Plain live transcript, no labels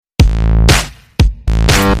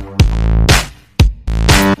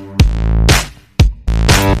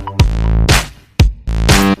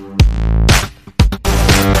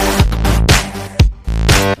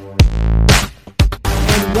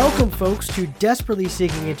folks, to Desperately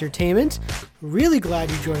Seeking Entertainment. Really glad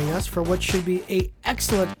you're joining us for what should be a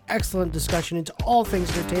excellent discussion into all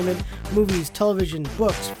things entertainment, movies, television,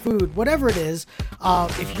 books, food, whatever it is.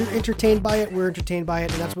 If you're entertained by it, we're entertained by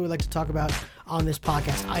it, and that's what we like to talk about on this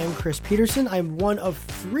podcast. I am Chris Peterson. I am one of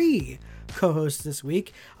 3 co-hosts this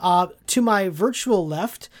week. To my virtual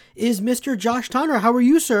left is Mr. Josh Tonner. How are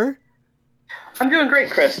you, sir? I'm doing great,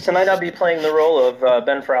 Chris. Tonight I'll be playing the role of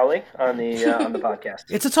Ben Frowley on the podcast.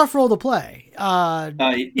 It's a tough role to play.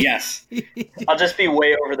 Yes. I'll just be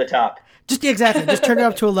way over the top. Exactly. Just turn it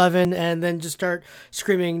up to 11 and then just start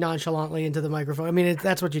screaming nonchalantly into the microphone. I mean,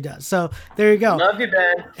 that's what he does. So there you go. Love you,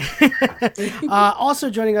 Ben. Also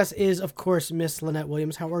joining us is, of course, Miss Lynette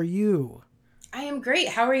Williams. How are you? I am great.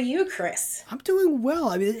 How are you, Chris? I'm doing well.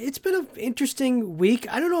 I mean, it's been an interesting week.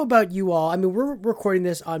 I don't know about you all. I mean, we're recording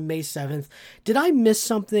this on May 7th. Did I miss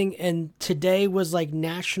something? And today was like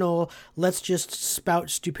National Let's Just Spout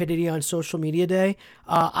Stupidity on Social Media Day.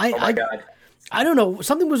 Oh my God. I don't know.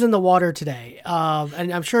 Something was in the water today.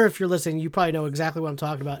 And I'm sure if you're listening, you probably know exactly what I'm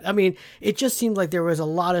talking about. I mean, it just seemed like there was a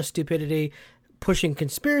lot of stupidity pushing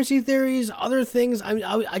conspiracy theories, other things. I mean,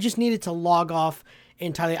 I just needed to log off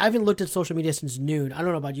entirely. I haven't looked at social media since noon. I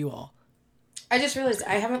don't know about you all. I just realized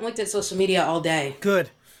I haven't looked at social media all day. Good.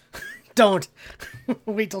 Don't.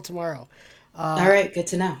 Wait till tomorrow. All right. Good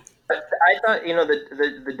to know. I thought,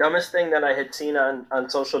 the dumbest thing that I had seen on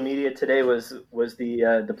social media today was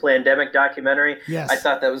the Plandemic documentary. Yes. I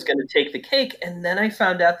thought that was going to take the cake, and then I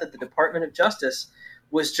found out that the Department of Justice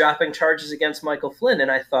was dropping charges against Michael Flynn, and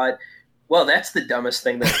I thought, well, that's the dumbest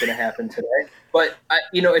thing that's going to happen today. But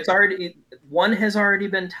one has already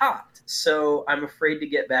been topped, so I'm afraid to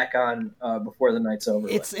get back on before the night's over.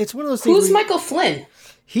 It's one of those things. Who's Michael Flynn?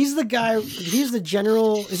 He's the guy. He's the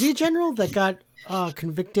general. Is he a general that got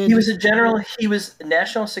convicted? He was a general. He was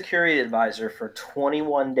National Security Advisor for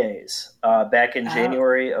 21 days back in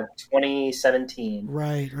January of 2017.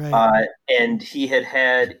 Right. And he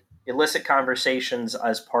had illicit conversations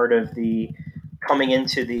as part of the coming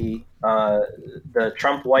into the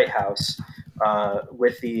Trump White House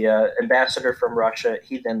with the ambassador from Russia.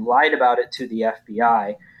 He then lied about it to the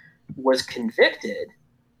FBI, was convicted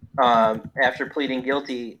after pleading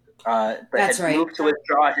guilty, but That's had right. moved to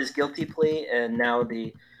withdraw his guilty plea, and now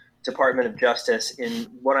the Department of Justice, in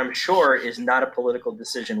what I'm sure is not a political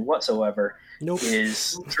decision whatsoever,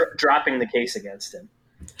 is dropping the case against him.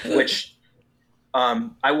 Which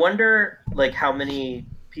I wonder, how many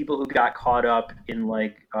people who got caught up in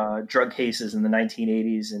drug cases in the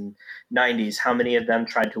 1980s and 90s, how many of them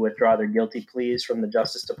tried to withdraw their guilty pleas from the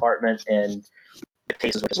Justice Department, and the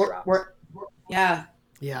cases were just dropped. Yeah.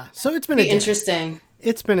 So it's been interesting.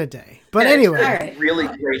 It's been a day. But anyway. All right. Really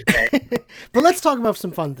great day. But let's talk about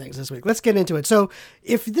some fun things this week. Let's get into it. So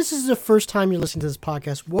if this is the first time you're listening to this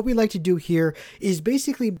podcast, what we like to do here is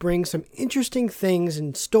basically bring some interesting things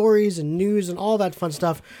and stories and news and all that fun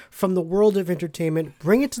stuff from the world of entertainment,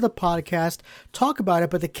 bring it to the podcast, talk about it.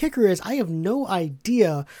 But the kicker is I have no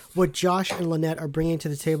idea what Josh and Lynette are bringing to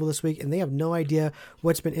the table this week, and they have no idea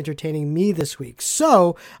what's been entertaining me this week.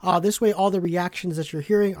 So this way, all the reactions that you're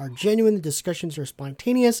hearing are genuine. The discussions are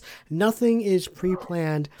spontaneous. Nothing is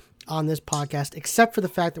pre-planned on this podcast, except for the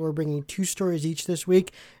fact that we're bringing 2 stories each this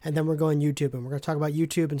week, and then we're going YouTube, and we're going to talk about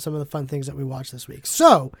YouTube and some of the fun things that we watched this week.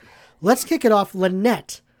 So let's kick it off.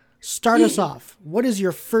 Lynette, start us off. What is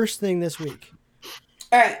your first thing this week?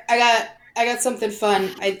 All right. I got something fun.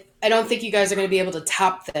 I don't think you guys are going to be able to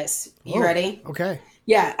top this. You ready? Okay.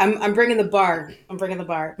 Yeah, I'm bringing the bar.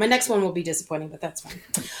 My next one will be disappointing, but that's fine.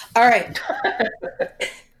 All right.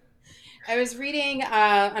 I was reading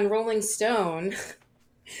on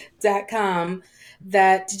RollingStone.com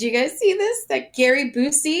that, did you guys see this? That Gary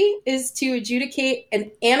Busey is to adjudicate an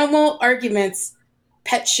animal arguments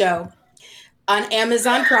pet show on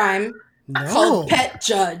Amazon Prime called Pet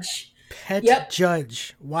Judge.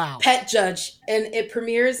 Judge. Wow. Pet Judge. And it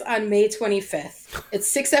premieres on May 25th. It's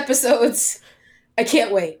 6 episodes. I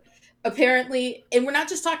can't wait. Apparently, and we're not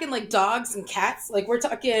just talking dogs and cats, we're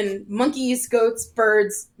talking monkeys, goats,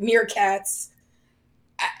 birds, meerkats.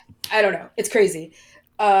 I don't know. It's crazy.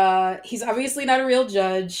 He's obviously not a real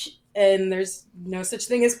judge, and there's no such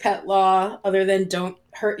thing as pet law other than don't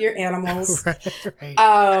hurt your animals. Right.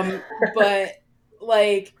 But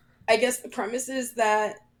I guess the premise is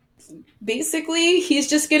that basically he's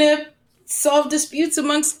just going to solve disputes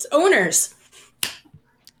amongst owners.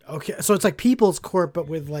 Okay, so it's like People's Court, but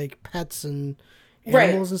with pets and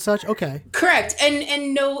animals and such? Okay. Correct.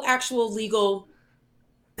 And no actual legal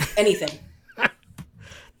anything.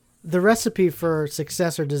 The recipe for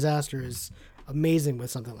success or disaster is amazing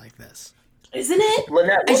with something like this. Isn't it?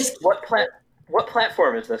 Lynette, What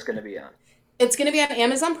platform is this going to be on? It's going to be on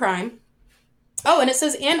Amazon Prime. Oh, and it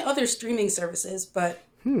says and other streaming services, but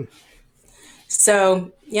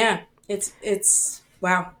so yeah, it's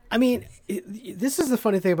wow. I mean, this is the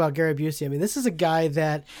funny thing about Gary Busey. I mean, this is a guy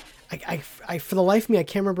that I for the life of me, I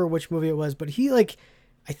can't remember which movie it was, but he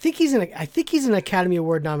I think he's an Academy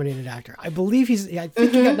Award nominated actor. I believe I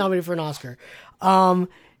think he got nominated for an Oscar, and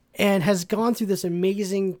has gone through this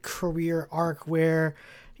amazing career arc where,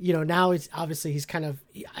 now it's obviously he's kind of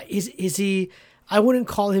is he. I wouldn't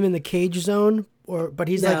call him in the cage zone, but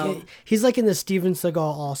he's like in the Steven Seagal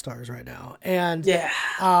All Stars right now, and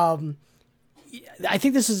I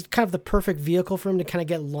think this is kind of the perfect vehicle for him to kind of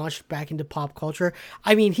get launched back into pop culture.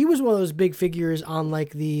 I mean, he was one of those big figures on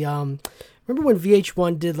like the remember when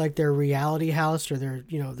VH1 did like their reality house or their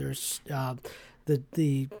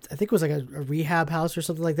the I think it was like a rehab house or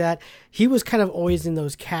something like that. He was kind of always in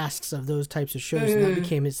those casts of those types of shows, and that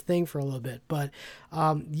became his thing for a little bit. But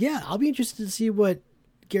I'll be interested to see what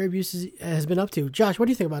Gary Busey has been up to. Josh, what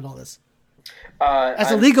do you think about all this?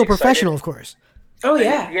 As a legal professional, of course. Oh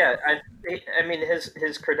yeah, yeah. I mean,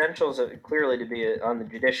 his credentials are clearly to be on the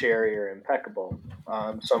judiciary are impeccable.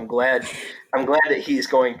 So I'm glad that he's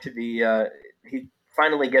going to be he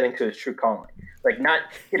finally getting to his true calling. Like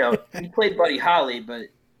he played Buddy Holly,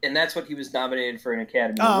 and that's what he was nominated for an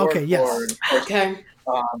Academy Award. Okay, yes. Okay.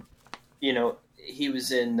 He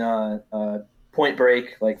was in Point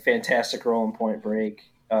Break, like fantastic role in Point Break,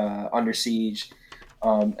 Under Siege.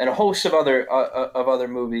 And a host of other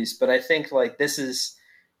movies, but I think like this is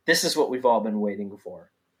what we've all been waiting for.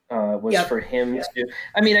 For him to.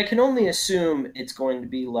 I mean, I can only assume it's going to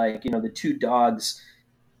be like the two dogs,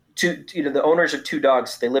 the owners of two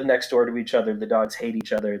dogs. They live next door to each other. The dogs hate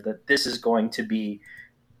each other. That this is going to be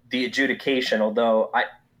the adjudication. Although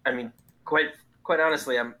I mean, quite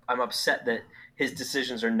honestly, I'm upset that his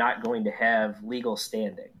decisions are not going to have legal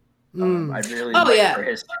standing. I'd really like for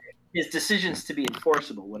his decisions to be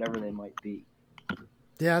enforceable, whatever they might be.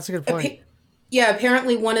 Yeah, that's a good point.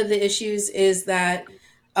 Apparently one of the issues is that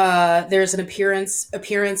there's an appearance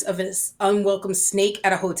of an unwelcome snake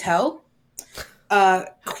at a hotel.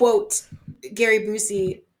 Quote, Gary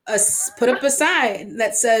Busey put up a sign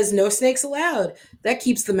that says, "No snakes allowed." That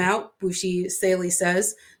keeps them out, Busey Saley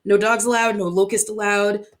says. No dogs allowed, no locust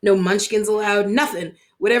allowed, no munchkins allowed, nothing.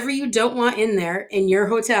 Whatever you don't want in there in your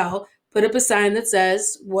hotel, put up a sign that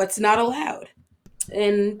says what's not allowed.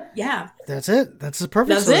 And that's it. That's the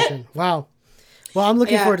perfect solution. Wow. Well, I'm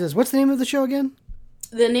looking forward to this. What's the name of the show again?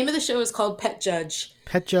 The name of the show is called Pet Judge.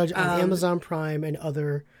 Pet Judge on Amazon Prime and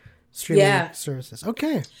other streaming services.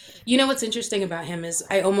 Okay. You know what's interesting about him is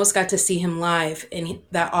I almost got to see him live in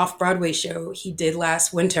that off-Broadway show he did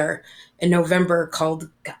last winter in November called,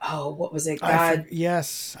 what was it? God.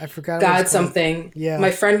 I forgot. God something. Yeah.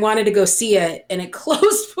 My friend wanted to go see it and it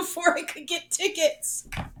closed before I could get tickets.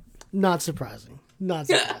 Not surprising. I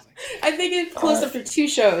think it closed after 2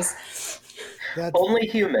 shows. Only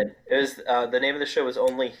Human. It was the name of the show was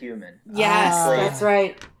Only Human. Yes, that's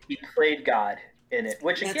right. He played God in it,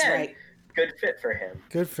 which again, good fit for him.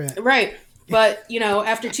 Good fit. Right. But,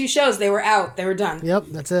 after 2 shows, they were out. They were done. Yep,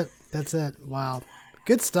 that's it. Wow.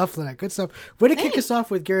 Good stuff, Lynette. Good stuff. Way to kick us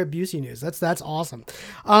off with Gary Busey news. That's awesome.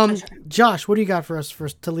 Josh, what do you got for us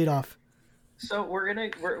to lead off? So we're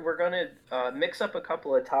gonna mix up a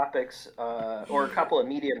couple of topics or a couple of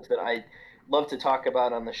mediums that I love to talk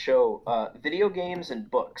about on the show: video games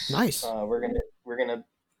and books. Nice. We're gonna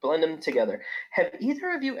blend them together. Have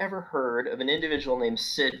either of you ever heard of an individual named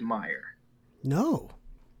Sid Meier? No.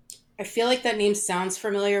 I feel like that name sounds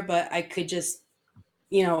familiar, but I could just,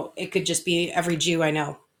 it could just be every Jew I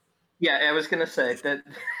know. Yeah, I was gonna say that.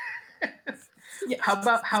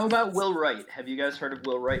 How about Will Wright? Have you guys heard of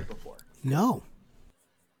Will Wright before? No.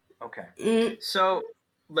 Okay. So,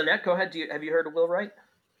 Lynette, go ahead. Have you heard of Will Wright?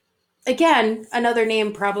 Again, another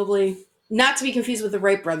name probably not to be confused with the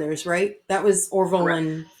Wright brothers, right? That was Orville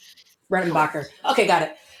and Redenbacher. Okay, got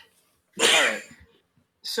it. All right.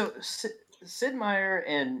 So Sid Meier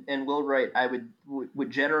and Will Wright, I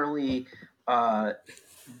would generally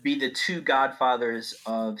be the 2 godfathers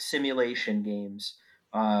of simulation games,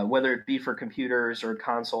 whether it be for computers or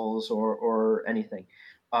consoles or anything.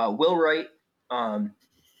 Will Wright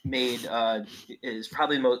made his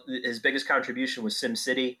biggest contribution was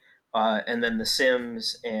SimCity, and then The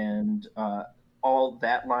Sims and all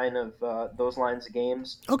that line of those lines of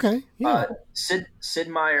games. Okay. Yeah. Sid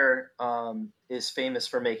Meier is famous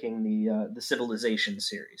for making the Civilization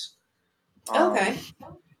series. Okay.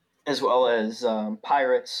 As well as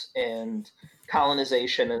Pirates and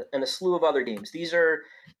Colonization and a slew of other games. These are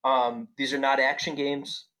not action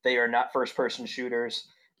games. They are not first-person shooters.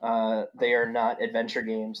 They are not adventure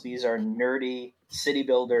games. These are nerdy city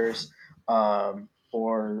builders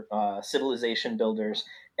or civilization builders,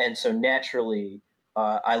 and so naturally,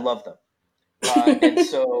 I love them. And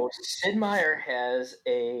so Sid Meier has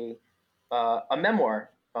a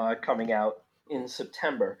memoir coming out in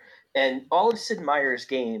September, and all of Sid Meier's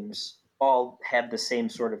games all have the same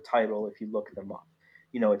sort of title if you look them up.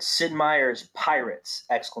 It's Sid Meier's Pirates!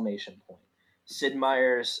 Sid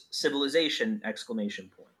Meier's Civilization!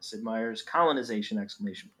 Sid Meier's Colonization!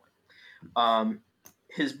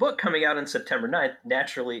 His book coming out on September 9th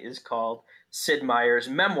naturally is called Sid Meier's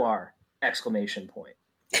Memoir! And it's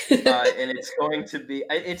going to be,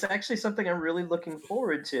 it's actually something I'm really looking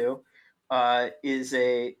forward to, is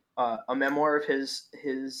a memoir of his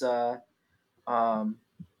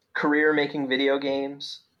career making video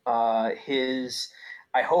games,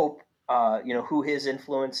 I hope, who his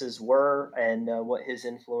influences were and what his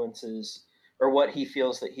influences, or what he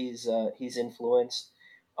feels that he's influenced.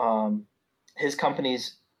 His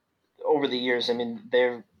companies over the years, I mean,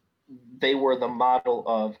 they were the model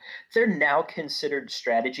of, they're now considered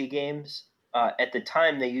strategy games. At the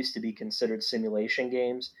time, they used to be considered simulation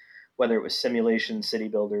games, whether it was simulation city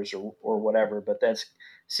builders or whatever. But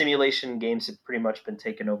simulation games have pretty much been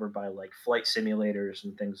taken over by like flight simulators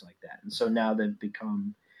and things like that. And so now they've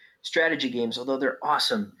become strategy games, although they're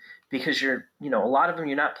awesome because a lot of them,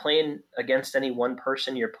 you're not playing against any one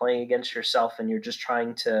person, you're playing against yourself, and you're just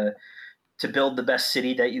trying to build the best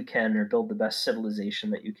city that you can or build the best civilization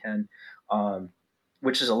that you can,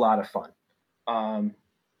 which is a lot of fun.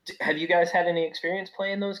 Have you guys had any experience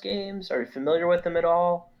playing those games? Are you familiar with them at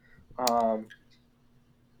all? I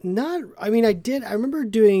did. I remember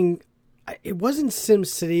doing, it wasn't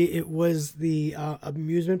SimCity, it was the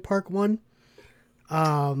amusement park one.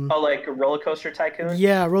 Like a Roller Coaster Tycoon?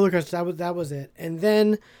 Yeah, Roller Coaster, that was it. And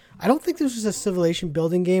then, I don't think this was a civilization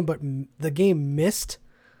building game, but the game Myst.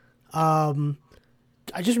 I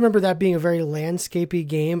just remember that being a very landscapey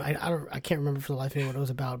game. I can't remember for the life of me what it was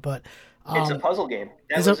about, but it's a puzzle game.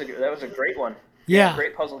 That was a great one. Yeah,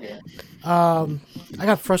 great puzzle game. I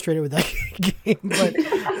got frustrated with that game,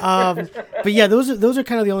 but yeah, those are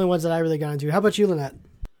kind of the only ones that I really got into. How about you, Lynette?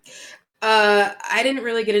 I didn't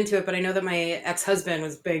really get into it, but I know that my ex-husband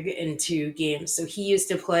was big into games. So he used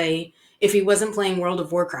to play, if he wasn't playing World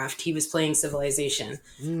of Warcraft, he was playing Civilization,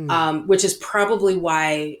 which is probably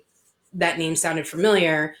why that name sounded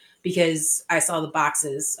familiar, because I saw the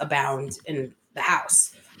boxes abound in the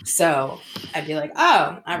house. So I'd be like,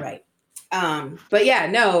 oh, all right. But yeah,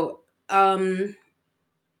 no,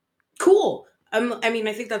 cool.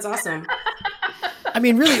 I think that's awesome. I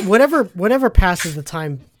mean, really, whatever passes the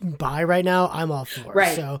time by right now, I'm all for.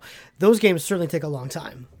 Right. So those games certainly take a long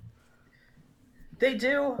time. They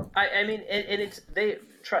do. I mean,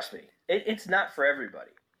 trust me, it's not for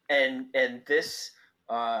everybody. And this,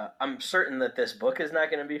 I'm certain that this book is not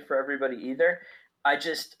going to be for everybody either. I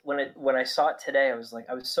just, when I saw it today, I was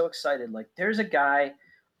so excited. Like, there's a guy,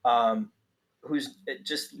 who's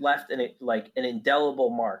just left an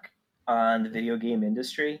indelible mark on the video game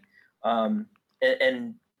industry. But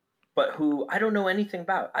who I don't know anything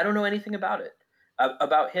about. I don't know anything about it,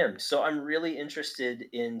 about him. So I'm really interested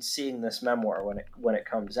in seeing this memoir when it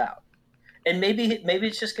comes out. And maybe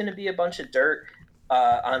it's just going to be a bunch of dirt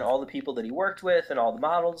on all the people that he worked with and all the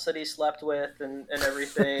models that he slept with and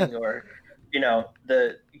everything, or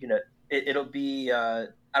it'll be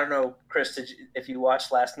I don't know, Chris, if you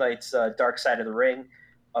watched last night's Dark Side of the Ring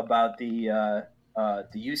about the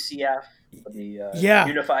UCF, the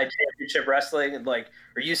Unified Championship Wrestling, or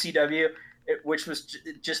UCW, which was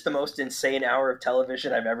just the most insane hour of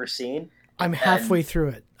television I've ever seen. I'm halfway through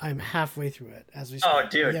it as we speak. Oh,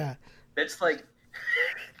 dude. Yeah. It's like...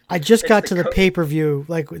 I just got to the pay-per-view,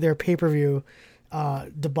 their pay-per-view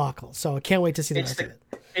debacle, so I can't wait to see the rest of it.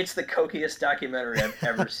 It's the cokiest documentary I've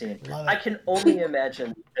ever seen. I can only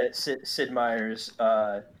imagine that Sid Meier's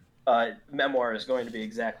memoir is going to be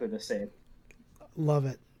exactly the same. Love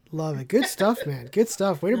it. Good stuff, man. Good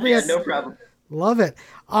stuff. Way to bring us. No problem. Love it.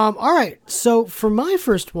 All right. So for my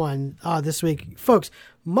first one this week, folks,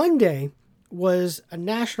 Monday was a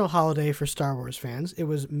national holiday for Star Wars fans. It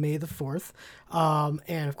was May the 4th.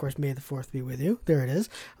 And of course, May the 4th be with you. There it is.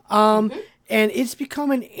 And it's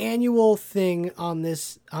become an annual thing on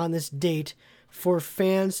this date for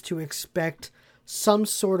fans to expect some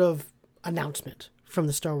sort of announcement from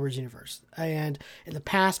the Star Wars universe. And in the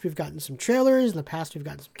past, we've gotten some trailers. In the past, we've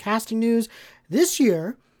gotten some casting news. This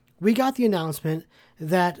year, we got the announcement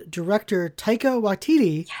that director Taika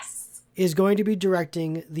Waititi is going to be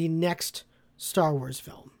directing the next Star Wars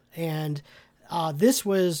film. And this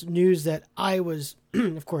was news that I was,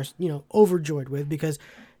 of course, overjoyed with, because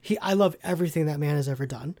I love everything that man has ever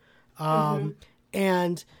done.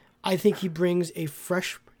 And I think he brings a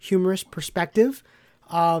fresh, humorous perspective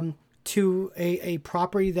to a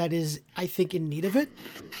property that is, I think, in need of it.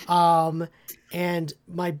 And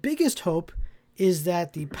my biggest hope is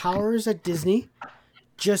that the powers at Disney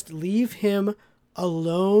just leave him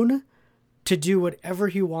alone to do whatever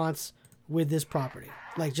he wants with this property.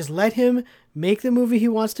 Like, just let him make the movie he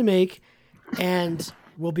wants to make, and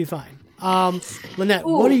we'll be fine. Lynette,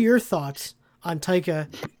 what are your thoughts on Taika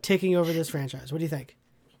taking over this franchise? What do you think?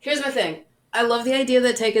 Here's my thing. I love the idea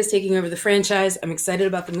that Taika is taking over the franchise. I'm excited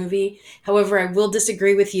about the movie. However, I will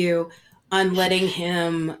disagree with you on letting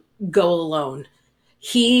him go alone.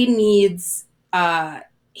 He needs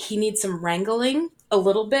some wrangling a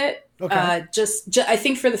little bit. Okay. Just I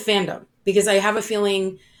think for the fandom, because I have a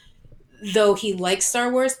feeling, though he likes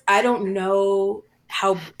Star Wars, I don't know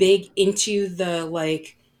how big into the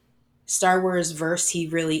like Star Wars verse he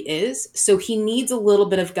really is. So he needs a little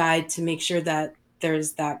bit of guide to make sure that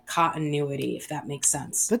there's that continuity, if that makes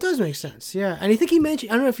sense. That does make sense, yeah. And I think he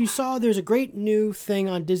mentioned, I don't know if you saw, there's a great new thing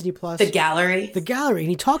on Disney Plus. The Gallery. And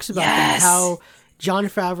he talks about that, how Jon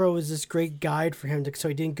Favreau was this great guide for him so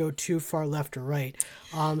he didn't go too far left or right.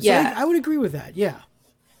 I would agree with that, yeah.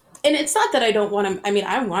 And it's not that I don't want him, I mean,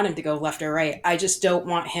 I want him to go left or right. I just don't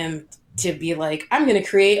want him to be like, I'm going to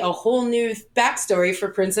create a whole new backstory for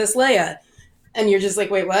Princess Leia. And you're just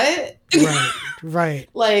like, wait, what? Right.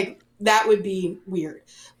 Like, that would be weird.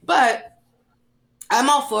 But I'm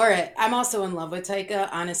all for it. I'm also in love with Taika.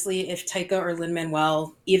 Honestly, if Taika or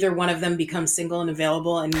Lin-Manuel, either one of them becomes single and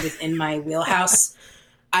available and within my wheelhouse,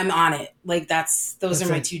 I'm on it. Like, those are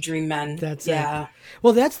my two dream men. That's it.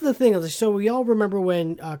 Well, that's the thing. So we all remember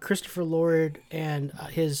when Christopher Lord and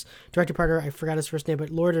his director partner, I forgot his first name, but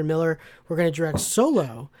Lord and Miller were going to direct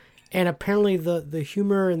Solo. And apparently the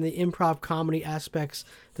humor and the improv comedy aspects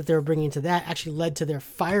that they were bringing to that actually led to their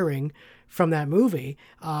firing from that movie,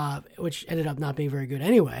 which ended up not being very good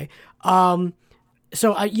anyway. Again,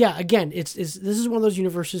 this is one of those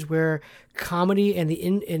universes where comedy and the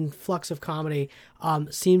influx of comedy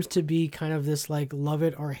seems to be kind of this like love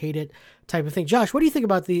it or hate it type of thing. Josh, what do you think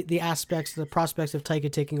about the prospects of Taika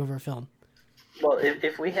taking over a film? Well,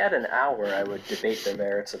 if we had an hour, I would debate the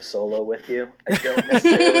merits of Solo with you. I don't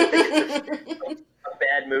necessarily think it's a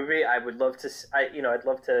bad movie. I would love to. I'd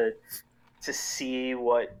love to see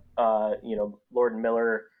what Lord and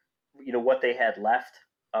Miller, what they had left,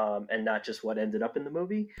 and not just what ended up in the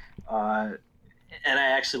movie. And I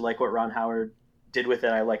actually like what Ron Howard did with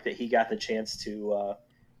it. I like that he got the chance to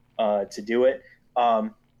do it.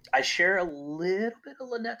 I share a little bit of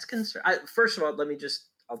Lynette's concern. First of all,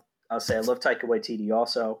 I'll say I love Taika Waititi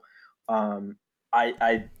also.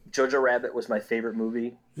 Jojo Rabbit was my favorite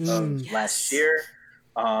movie last year.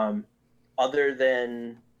 Other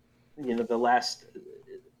than, the last...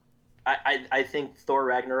 I think Thor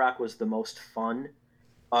Ragnarok was the most fun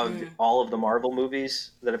of all of the Marvel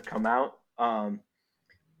movies that have come out.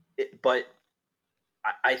 But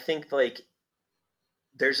I think, like,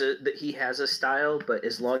 he has a style, but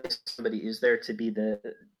as long as somebody is there to be the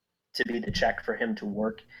check for him to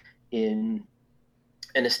work in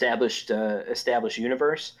an established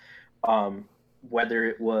universe, whether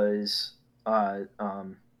it was I'm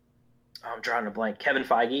drawing a blank, Kevin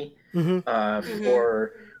Feige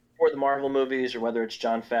for the Marvel movies, or whether it's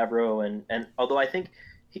Jon Favreau, and although I think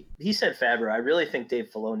he said Favreau, I really think Dave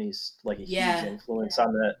Filoni's like a huge influence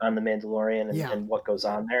on the Mandalorian and what goes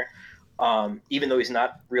on there. Even though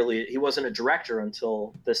he wasn't a director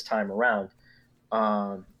until this time around,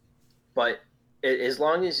 but as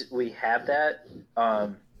long as we have that,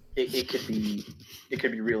 it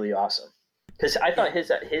could be really awesome. Because I thought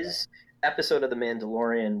his episode of The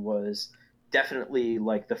Mandalorian was definitely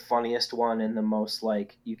like the funniest one and the most,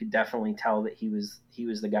 like, you could definitely tell that he was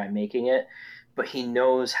the guy making it. But he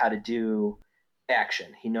knows how to do action.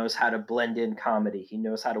 He knows how to blend in comedy. He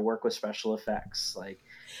knows how to work with special effects. Like,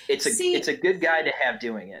 it's a good guy to have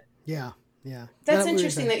doing it. Yeah. That's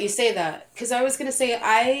interesting that you say that, because I was going to say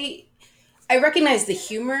I recognize the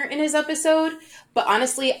humor in his episode, but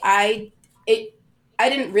honestly, I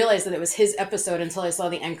didn't realize that it was his episode until I saw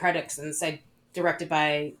the end credits and said directed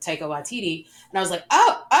by Taika Waititi, and I was like,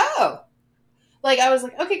 oh, like I was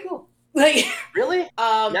like, okay, cool. Like, really?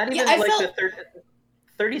 Not even the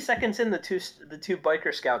 30 seconds in, the two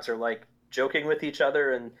biker scouts are like joking with each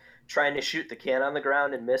other and trying to shoot the can on the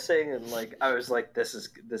ground and missing, and like I was like, this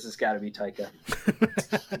has got to be Taika.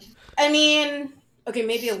 I mean, okay,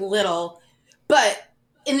 maybe a little, but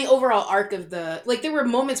in the overall arc of there were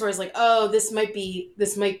moments where I was like, oh, this might be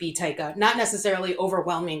Taika, not necessarily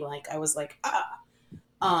overwhelming. Like I was like,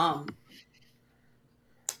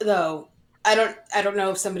 though, I don't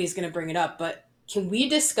know if somebody's going to bring it up, but can we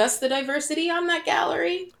discuss the diversity on that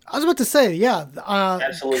gallery? I was about to say, yeah.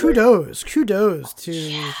 Absolutely. Kudos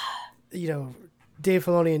to Dave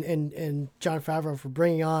Filoni and Jon Favreau for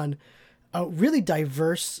bringing on a really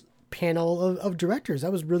diverse panel of directors.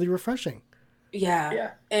 That was really refreshing.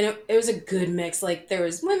 Yeah. And it was a good mix. Like, there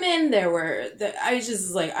was women, I was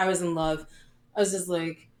just like, I was in love. I was just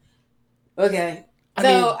like, okay.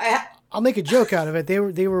 I'll make a joke out of it. They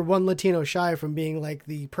were one Latino shy from being like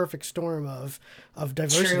the perfect storm of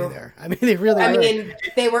diversity there. I mean, they really were.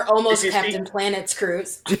 They were almost Captain Planet's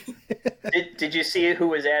crews. Did you see who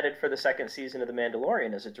was added for the second season of The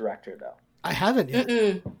Mandalorian as a director, though? I haven't yet.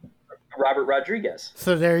 Mm-mm. Robert Rodriguez.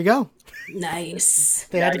 So there you go. Nice.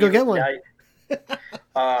 They had to go get one.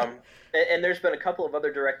 And there's been a couple of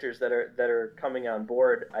other directors that are coming on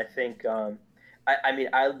board. I think.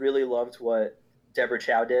 I really loved what Deborah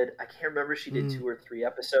Chow did. I can't remember if she did 2 or 3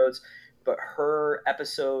 episodes, but her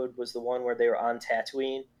episode was the one where they were on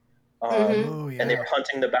Tatooine, and they were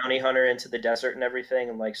hunting the bounty hunter into the desert and everything.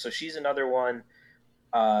 And so she's another one.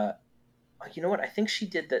 You know what? I think she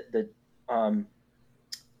did the one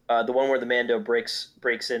where the Mando breaks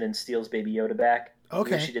in and steals Baby Yoda back.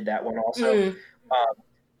 Okay, she did that one also.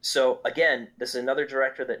 So again, this is another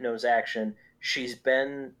director that knows action. She's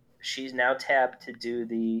now tapped to do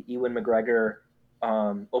the Ewan McGregor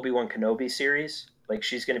Obi-Wan Kenobi series. Like,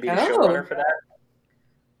 she's going to be the showrunner for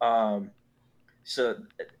that. So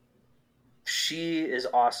she is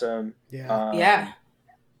awesome. Yeah.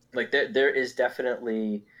 Like, there is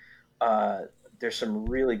definitely there's some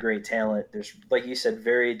really great talent. There's, like you said,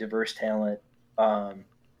 very diverse talent, and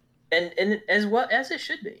as well as it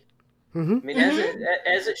should be. Mm-hmm. I mean,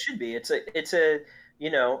 as it should be. It's a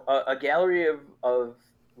a gallery of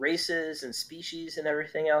races and species and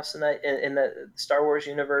everything else in the Star Wars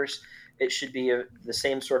universe. It should be the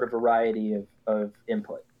same sort of variety of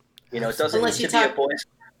input. It doesn't need to be a boys.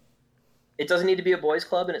 It doesn't need to be a boys'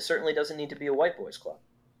 club, and it certainly doesn't need to be a white boys' club.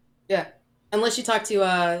 Yeah, unless you talk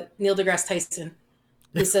to Neil deGrasse Tyson,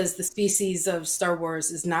 who says the species of Star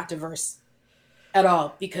Wars is not diverse at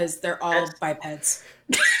all because they're all bipeds.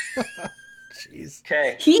 Jeez.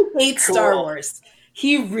 Okay. He hates Star Wars.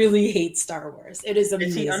 He really hates Star Wars. It is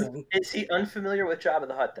amazing. Is he unfamiliar with Jabba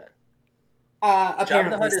the Hutt then?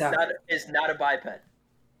 Apparently Jabba the Hutt is not a biped.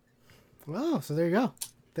 Wow, so there you go.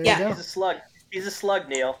 You go. He's a slug. He's a slug,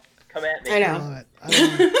 Neil. Come at me. I know. I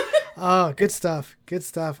love it. Oh, good stuff. Good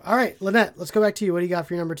stuff. All right, Lynette, let's go back to you. What do you got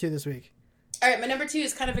for your number 2 this week? All right, my number 2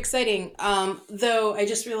 is kind of exciting. Though I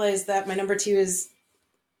just realized that my number 2 is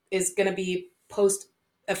going to be post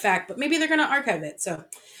a fact, but maybe they're going to archive it. So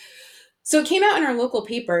it came out in our local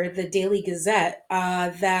paper, the Daily Gazette,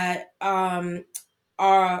 that Colin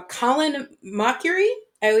Mochrie,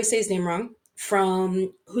 I always say his name wrong,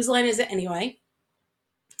 from Whose Line Is It Anyway,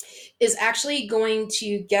 is actually going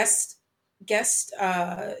to guest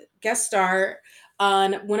star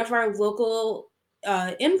on one of our local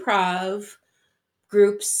improv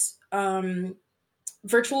groups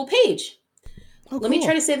virtual page. Oh, Let me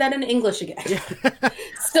try to say that in English again. Yeah.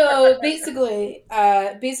 So basically,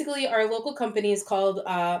 our local company is called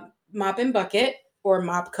Mop and Bucket, or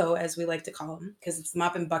Mopco as we like to call them, because it's the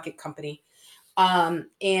Mop and Bucket Company.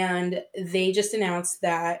 And they just announced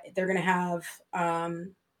that they're going to have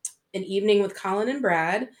an evening with Colin and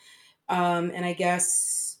Brad. And I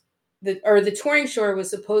guess the touring show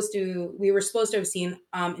we were supposed to have seen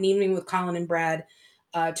an evening with Colin and Brad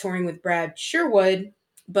touring with Brad Sherwood.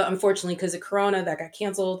 But unfortunately, because of Corona, that got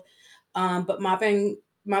canceled. But Mop and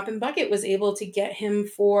Bucket was able to get him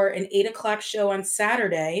for an 8:00 show on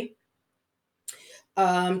Saturday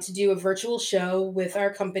to do a virtual show with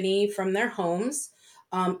our company from their homes.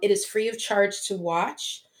 It is free of charge to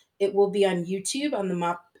watch. It will be on YouTube on the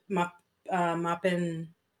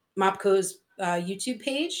Mopco's YouTube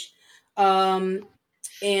page.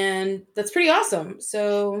 And that's pretty awesome.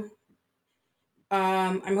 So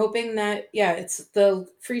I'm hoping that, it's the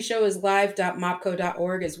free show is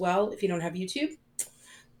live.mopco.org as well if you don't have YouTube.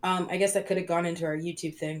 I guess that could have gone into our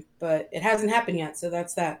YouTube thing, but it hasn't happened yet, so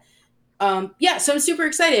that's that. So I'm super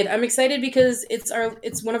excited. I'm excited because it's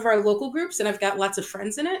one of our local groups and I've got lots of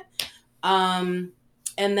friends in it. And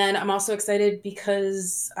then I'm also excited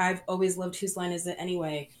because I've always loved Whose Line Is It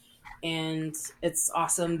Anyway? And it's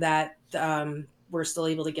awesome that we're still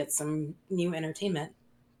able to get some new entertainment.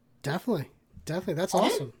 Definitely. That's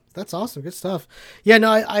awesome. That's awesome. Good stuff. Yeah,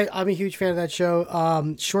 no, I'm a huge fan of that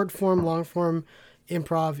show. Short form, long form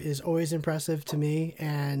improv is always impressive to me.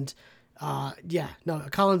 And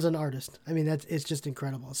Colin's an artist. I mean, it's just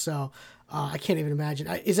incredible. So I can't even imagine.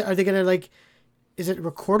 Are they going to Is it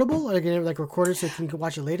recordable? Like recorded so you can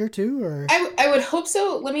watch it later too? Or I would hope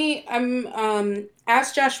so. Let me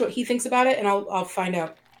ask Josh what he thinks about it, and I'll find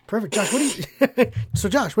out. Perfect, Josh. What do you? So,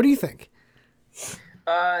 Josh, what do you think?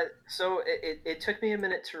 So it took me a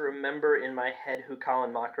minute to remember in my head who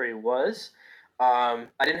Colin Mochrie was. I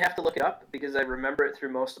didn't have to look it up because I remember it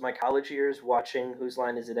through most of my college years watching Whose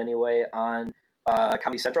Line Is It Anyway on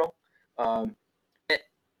Comedy Central.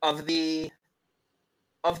 Of the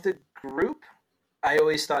group, I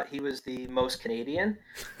always thought he was the most Canadian,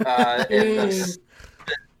 and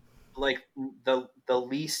the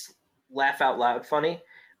least laugh out loud funny.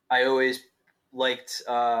 I always liked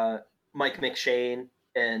Mike McShane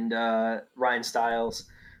and Ryan Stiles.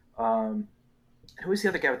 Who was the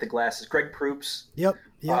other guy with the glasses? Greg Proops. Yep.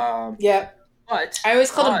 Yep. But I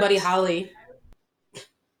always called him Buddy Holly.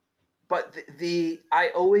 But I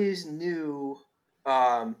always knew,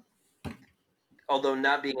 although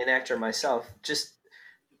not being an actor myself, just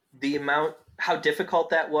the amount, how difficult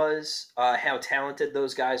that was, how talented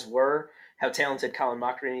those guys were, how talented Colin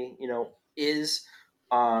Mochrie, is,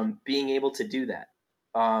 being able to do that,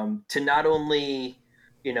 to not only,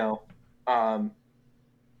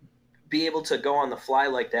 be able to go on the fly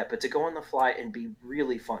like that, but to go on the fly and be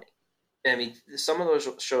really funny. I mean, some of those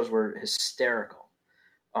shows were hysterical.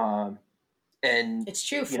 And it's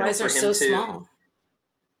true. Flies are so small.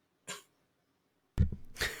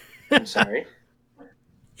 I'm sorry.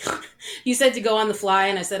 You said to go on the fly,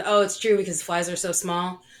 and I said, "Oh, it's true because flies are so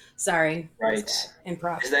small." Sorry. Right.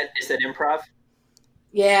 Improv. Is that improv?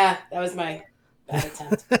 Yeah, that was my bad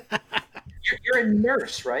attempt. You're a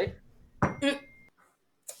nurse, right?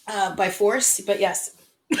 By force, but yes.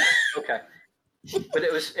 Okay. But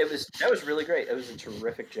that was really great. It was a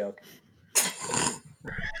terrific joke.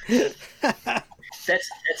 That's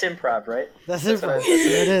improv, right? That's improv.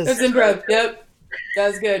 It is. That's improv. Yep. That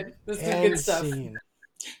was good. That was good stuff. Scene.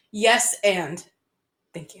 Yes, and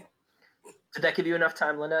thank you. Did that give you enough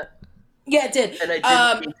time, Lynette? Yeah, it did. And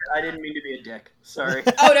I didn't mean to be a dick. Sorry.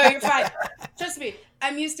 Oh no, you're fine. Trust me,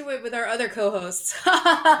 I'm used to it with our other co-hosts.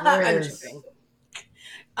 I'm joking.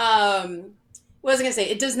 What was I gonna say?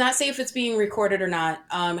 It does not say if it's being recorded or not.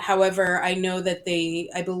 However, I know that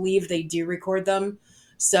I believe they do record them.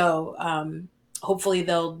 So hopefully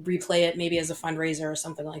they'll replay it maybe as a fundraiser or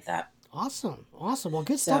something like that. Awesome. Well,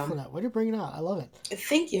 good stuff for that. Way to bring it out. I love it.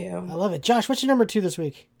 Thank you. I love it. Josh, what's your number 2 this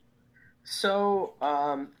week? So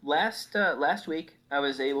last week I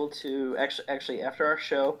was able to actually after our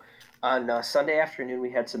show on Sunday afternoon,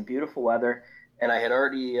 we had some beautiful weather, and I had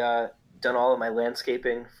already done all of my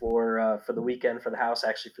landscaping for the weekend, for the house,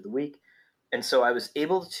 actually for the week. And so I was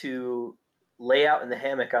able to lay out in the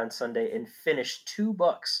hammock on Sunday and finish 2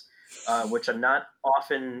 books, which I'm not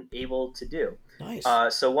often able to do. Nice.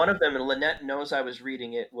 So one of them, and Lynette knows I was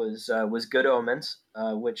reading it, was Good Omens,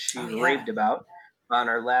 which she raved about on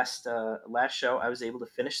our last show. I was able to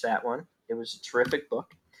finish that one. It was a terrific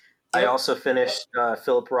book. Yep. I also finished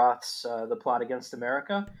Philip Roth's The Plot Against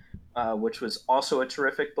America, which was also a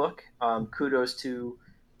terrific book. Kudos to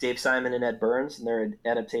Dave Simon and Ed Burns and their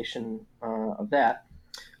adaptation of that.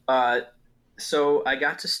 So I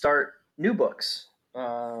got to start new books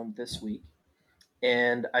this week,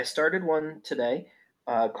 and I started one today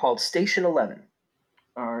called Station 11.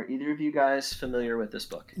 Are either of you guys familiar with this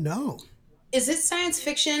book? No. Is it science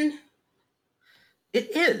fiction?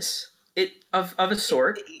 It is. It of a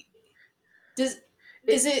sort.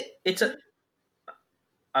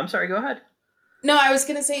 I'm sorry, go ahead. No, I was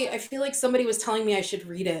going to say, I feel like somebody was telling me I should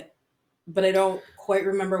read it, but I don't quite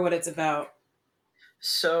remember what it's about.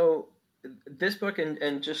 So this book,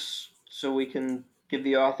 and just so we can give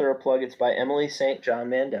the author a plug, it's by Emily St. John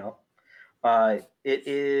Mandel. It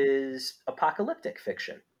is apocalyptic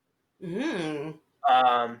fiction. Mm.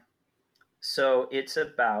 So it's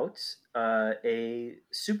about a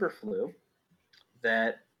super flu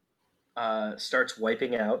that starts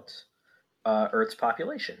wiping out Earth's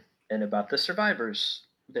population and about the survivors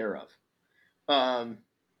thereof.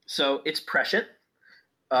 So it's prescient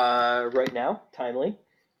right now, timely,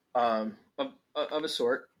 of a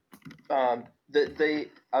sort. I'll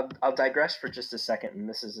digress for just a second, and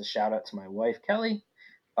this is a shout out to my wife, Kelly.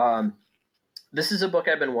 This is a book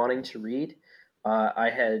I've been wanting to read. I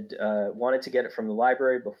had wanted to get it from the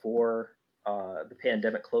library before the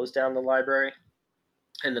pandemic closed down the library,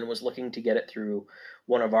 and then was looking to get it through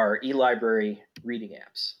one of our e-library reading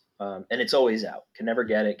apps. And it's always out. Can never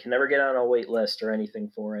get it. Can never get on a wait list or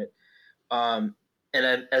anything for it. And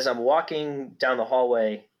as I'm walking down the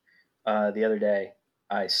hallway the other day,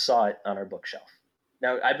 I saw it on our bookshelf.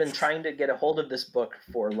 Now, I've been trying to get a hold of this book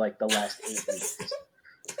for like the last 8 weeks.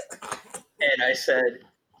 And I said,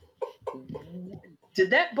 did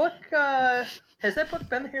that book? Has that book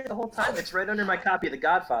been here the whole time? It's right under my copy of The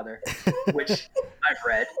Godfather, which I've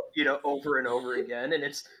read, over and over again. And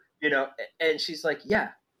it's, and she's like, "Yeah,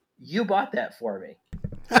 you bought that for me."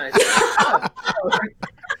 And I said, "Oh."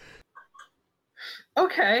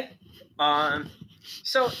 Okay.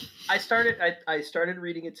 So I started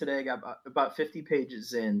reading it today. I got about 50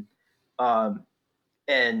 pages in,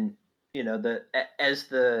 and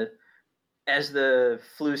as the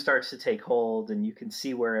flu starts to take hold and you can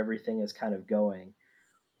see where everything is kind of going,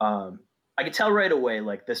 I could tell right away,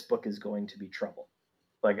 like, this book is going to be trouble.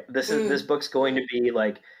 Like, this book's going to be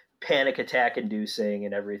like panic attack inducing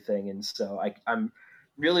and everything. And so I'm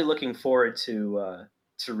really looking forward to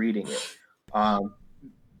reading it.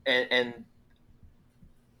 And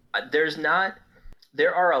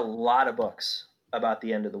there are a lot of books about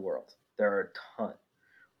the end of the world. There are a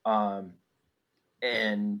ton.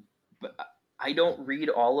 But I don't read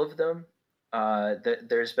all of them.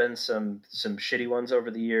 There's been some shitty ones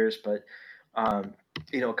over the years, but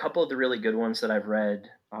a couple of the really good ones that I've read,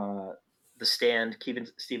 The Stand,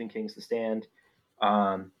 Stephen King's The Stand,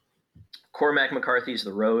 Cormac McCarthy's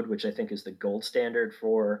The Road, which I think is the gold standard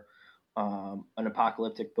for an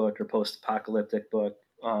apocalyptic book or post-apocalyptic book.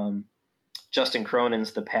 Justin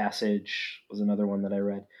Cronin's The Passage was another one that I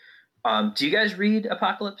read. Do you guys read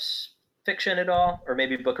apocalypse fiction at all, or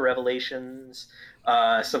maybe Book of Revelations,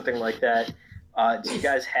 something like that? Do you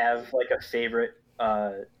guys have like a favorite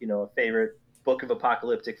book of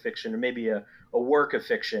apocalyptic fiction, or maybe a work of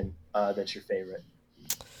fiction that's your favorite?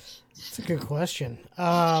 That's a good question.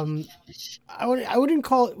 I wouldn't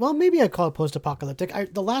call it. Well, maybe I'd call it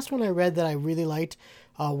post-apocalyptic. The last one I read that I really liked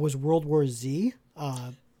was World War Z.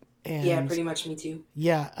 Yeah, pretty much me too.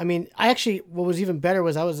 Yeah, I mean, what was even better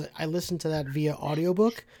was I listened to that via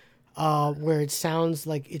audiobook, where it sounds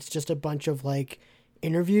like it's just a bunch of like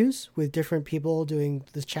interviews with different people doing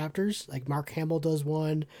the chapters. Like Mark Hamill does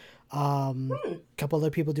one, a couple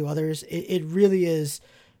other people do others. It really is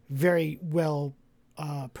very well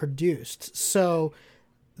produced. So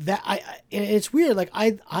that it's weird. Like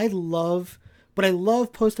I love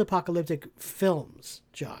post-apocalyptic films,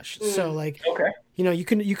 Josh. So like, okay. You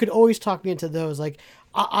could always talk me into those. Like,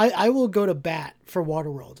 I will go to bat for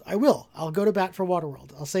Waterworld. I'll go to bat for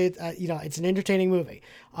Waterworld. I'll say it. It's an entertaining movie.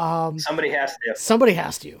 Somebody has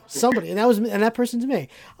to. And that person's me.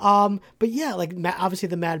 But yeah, like obviously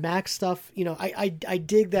the Mad Max stuff. I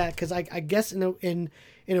dig that because I guess in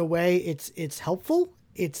a way it's helpful.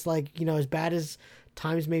 It's like as bad as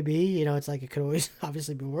times may be, it's like it could always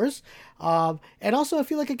obviously be worse. And also I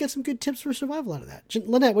feel like I get some good tips for survival out of that.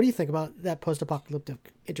 Lynette, what do you think about that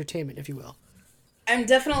post-apocalyptic entertainment, if you will? I'm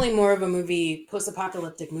definitely more of a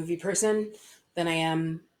post-apocalyptic movie person than I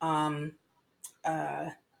am,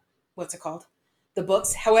 what's it called? The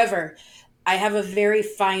books. However, I have a very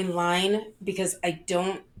fine line because I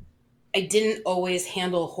didn't always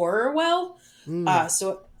handle horror well.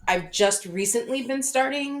 So I've just recently been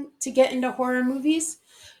starting to get into horror movies.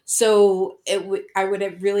 So I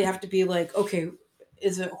would really have to be like, okay,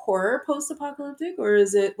 is it horror post-apocalyptic or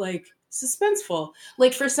is it like suspenseful?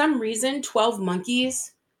 Like for some reason, 12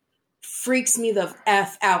 Monkeys freaks me the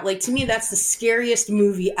F out. Like to me, that's the scariest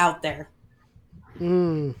movie out there.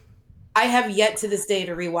 I have yet to this day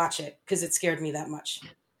to rewatch it because it scared me that much.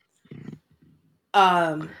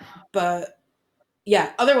 But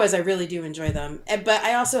yeah, otherwise I really do enjoy them. But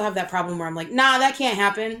I also have that problem where I'm like, nah, that can't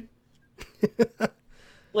happen.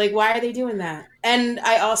 Like, why are they doing that? And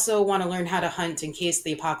I also want to learn how to hunt in case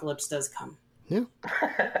the apocalypse does come. Yeah.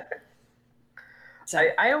 So.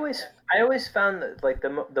 I always found that like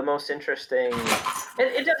the most interesting.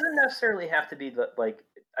 It doesn't necessarily have to be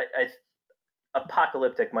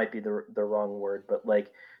apocalyptic might be the wrong word, but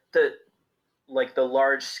like the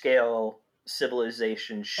large scale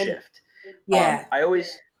civilization shift. Yeah. I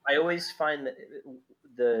always find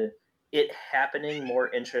that it happening more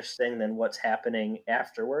interesting than what's happening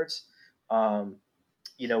afterwards.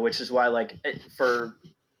 Which is why like for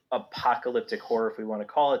apocalyptic horror, if we want to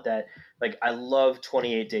call it that, like I love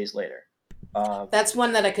 28 Days Later. That's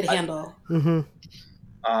one that I could handle. Mm-hmm.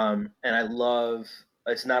 And I love,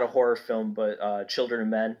 it's not a horror film, but Children of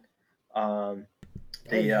Men,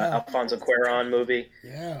 Alfonso Cuarón movie.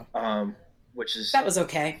 Yeah. Which is that was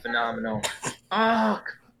okay. Phenomenal.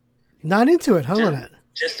 Not into it, huh? Lynette?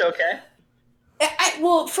 Just okay.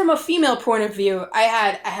 Well, from a female point of view, I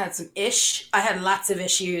had some I had lots of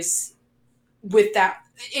issues with that.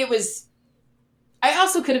 I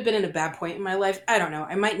also could have been in a bad point in my life. I don't know.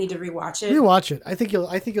 I might need to rewatch it. Rewatch it. I think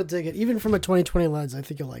you'll dig it. Even from a 2020 lens, I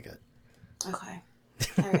think you'll like it. Okay.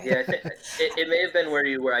 Right. Yeah, I think it may have been where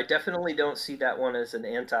you were. I definitely don't see that one as an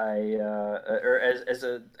or as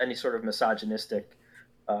any sort of misogynistic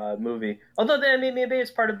movie. Although, maybe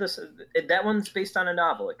it's part of this. That one's based on a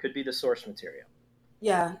novel. It could be the source material.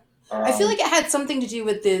 Yeah. I feel like it had something to do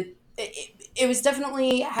with it was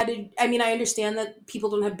definitely I mean, I understand that people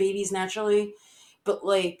don't have babies naturally, but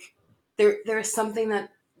like there is something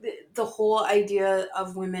that the whole idea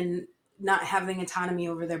of women not having autonomy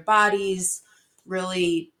over their bodies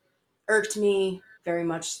really irked me very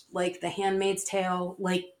much, like The Handmaid's Tale,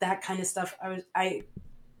 like that kind of stuff.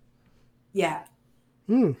 Yeah.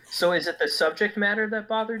 So is it the subject matter that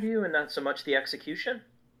bothered you and not so much the execution?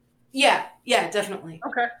 Yeah, definitely.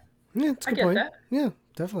 Okay. Yeah, that's a good point. That. Yeah,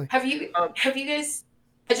 definitely. Have you guys,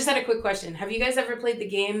 I just had a quick question. Have you guys ever played the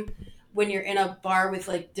game when you're in a bar with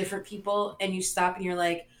like different people and you stop and you're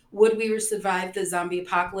like, would we survive the zombie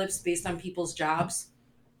apocalypse based on people's jobs?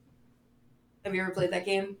 Have you ever played that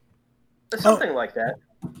game? Something like that.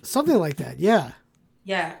 Something like that, yeah.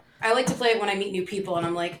 Yeah. I like to play it when I meet new people and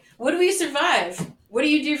I'm like, would we survive? What do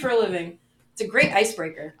you do for a living? It's a great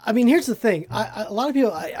icebreaker. I mean, here's the thing. A lot of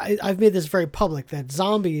people, I've made this very public that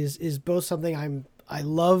zombies is both something I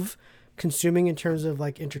love consuming in terms of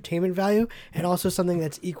like entertainment value, and also something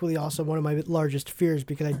that's equally also one of my largest fears,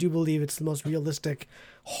 because I do believe it's the most realistic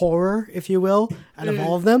horror, if you will, out of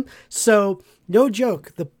all of them. So no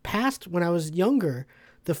joke, the past, when I was younger,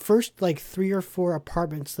 the first like 3 or 4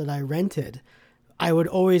 apartments that I rented, I would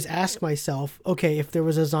always ask myself, okay, if there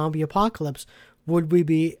was a zombie apocalypse, would we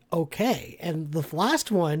be okay? And the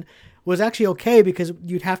last one was actually okay because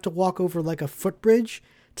you'd have to walk over like a footbridge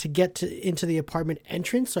to get into the apartment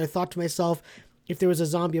entrance. So I thought to myself, if there was a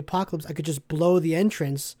zombie apocalypse, I could just blow the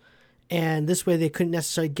entrance, and this way they couldn't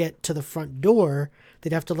necessarily get to the front door.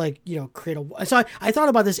 They'd have to create a... So I thought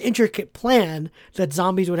about this intricate plan that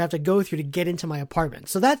zombies would have to go through to get into my apartment.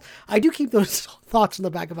 So that I do keep those thoughts in the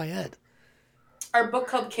back of my head. Our book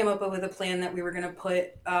club came up with a plan that we were going to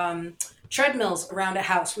put treadmills around a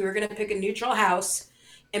house. We were going to pick a neutral house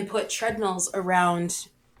and put treadmills around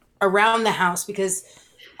the house, because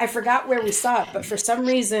I forgot where we saw it, but for some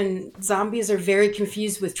reason zombies are very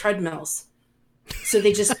confused with treadmills. So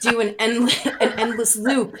they just do an endless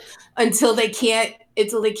loop until they can't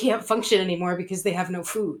function anymore because they have no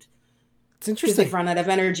food. It's interesting. Because they've run out of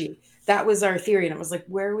energy. That was our theory, and I was like,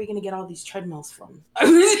 where are we going to get all these treadmills from?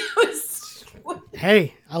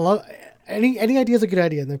 Hey, I love any ideas. A good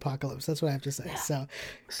idea in the apocalypse. That's what I have to say. Yeah. So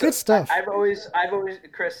good stuff. I've always,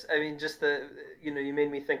 Chris. I mean, just you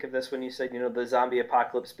made me think of this when you said, the zombie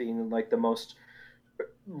apocalypse being like the most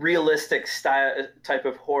realistic style type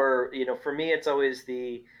of horror. For me, it's always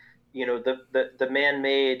the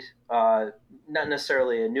man-made, not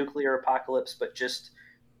necessarily a nuclear apocalypse, but just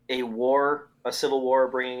a war, a civil war,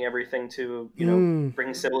 bringing everything to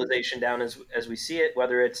bring civilization down as we see it.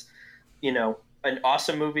 Whether it's an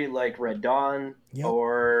awesome movie like Red Dawn, yep,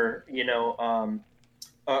 or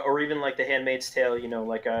or even like The Handmaid's Tale,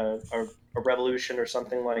 like a Revolution or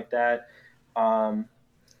something like that.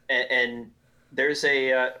 And there's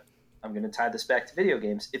I'm going to tie this back to video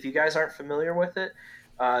games. If you guys aren't familiar with it,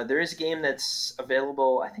 there is a game that's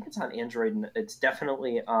available. I think it's on Android, and it's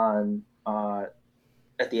definitely on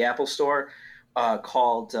at the Apple Store,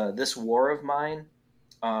 called This War of Mine,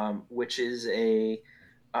 which is a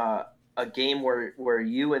game where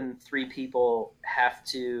you and 3 people have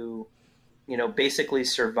to, basically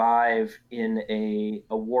survive in a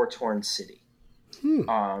war-torn city.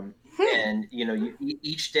 And,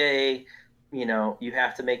 each day, you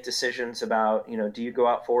have to make decisions about, do you go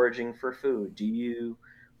out foraging for food? Do you,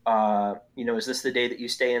 is this the day that you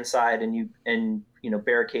stay inside and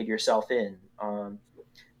barricade yourself in?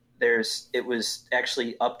 It was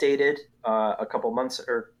actually updated a couple months,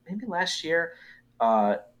 or maybe last year,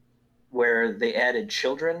 where they added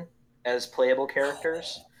children as playable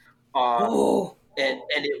characters. And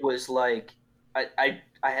it was like, I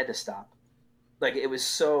had to stop. Like, it was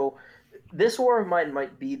so... This War of Mine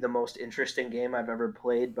might be the most interesting game I've ever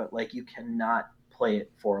played, but like, you cannot play it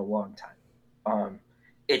for a long time.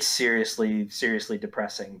 It's seriously, seriously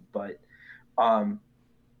depressing, but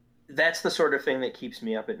that's the sort of thing that keeps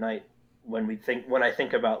me up at night when I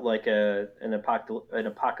think about like an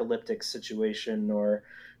apocalyptic situation, or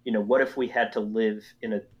what if we had to live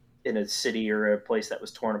in a city or a place that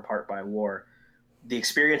was torn apart by war. The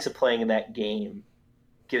experience of playing in that game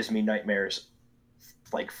gives me nightmares,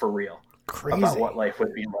 like for real. Crazy. About what life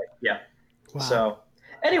would be like. Yeah. Wow. So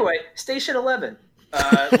anyway, Station 11.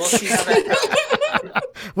 We'll see how that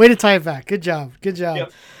goes. Way to tie it back. Good job.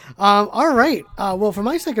 Yep. All right. Well, for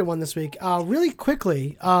my second one this week, really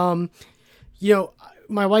quickly,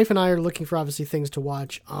 my wife and I are looking for obviously things to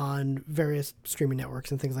watch on various streaming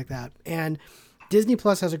networks and things like that. And Disney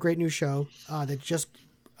Plus has a great new show that just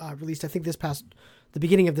released, I think the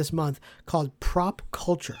beginning of this month, called Prop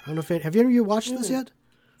Culture. I don't know have you watched this yet?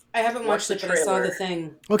 I haven't watched it, but I saw the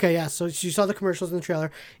thing. Okay, yeah. So you saw the commercials in the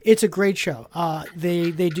trailer. It's a great show.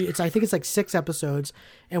 They do. I think it's like 6 episodes,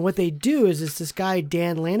 and what they do is it's this guy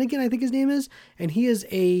Dan Lanigan, I think his name is, and he is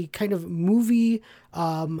a kind of movie,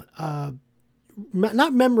 not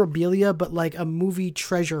memorabilia, but like a movie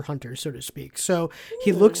treasure hunter, so to speak. So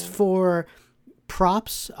he looks for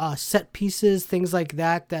props, set pieces, things like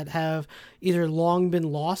that have either long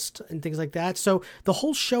been lost and things like that. So the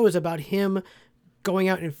whole show is about him going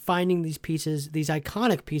out and finding these pieces, these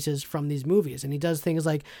iconic pieces from these movies. And he does things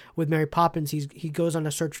like with Mary Poppins, he goes on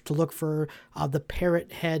a search to look for the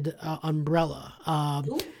parrot head umbrella.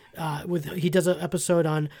 He does an episode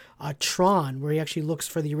on Tron where he actually looks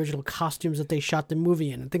for the original costumes that they shot the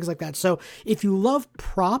movie in and things like that. So if you love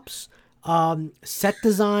props, set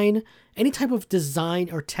design, any type of design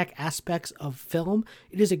or tech aspects of film,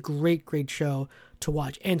 it is a great, great show to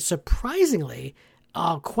watch. And surprisingly,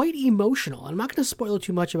 quite emotional. I'm not going to spoil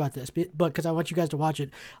too much about this, but because I want you guys to watch it.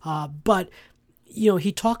 But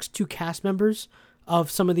he talks to cast members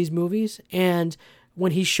of some of these movies, and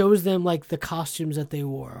when he shows them like the costumes that they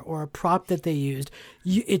wore or a prop that they used,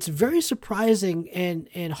 it's very surprising and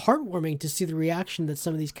heartwarming to see the reaction that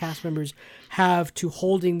some of these cast members have to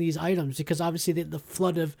holding these items, because obviously the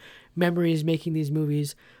flood of memories making these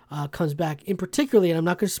movies comes back. In particularly, and I'm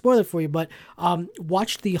not going to spoil it for you, but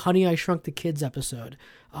watch the Honey, I Shrunk the Kids episode.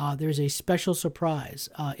 There's a special surprise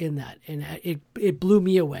in that, and it blew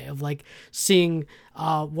me away of like seeing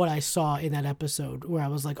what I saw in that episode, where I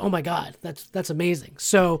was like, oh my God, that's amazing.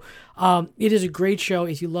 So it is a great show.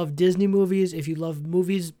 If you love Disney movies, if you love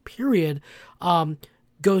movies, period,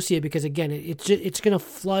 go see it, because again, it's going to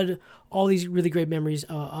flood all these really great memories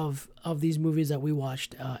of these movies that we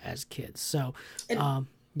watched as kids. So,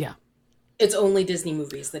 yeah. It's only Disney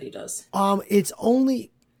movies that he does. It's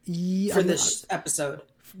only for this episode.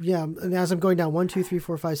 Yeah, and as I'm going down 1, 2, 3,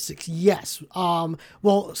 4, 5, 6. Yes.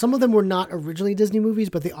 Well, some of them were not originally Disney movies,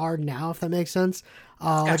 but they are now, if that makes sense.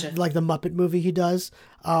 Gotcha. Like the Muppet movie he does,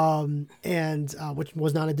 and which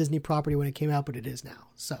was not a Disney property when it came out, but it is now.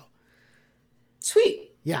 So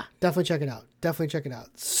sweet. Yeah, definitely check it out.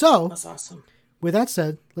 So that's awesome. With that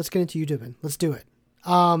said, let's get into YouTubing. Let's do it.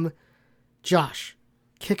 Josh,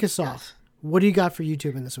 kick us off. What do you got for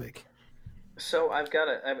YouTubing this week? So I got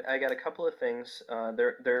a couple of things.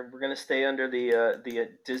 We're gonna stay under the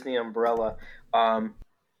Disney umbrella.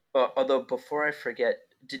 Although before I forget,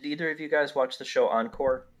 did either of you guys watch the show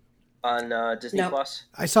Encore on Disney Plus?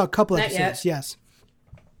 I saw a couple Not episodes. yet. Yes.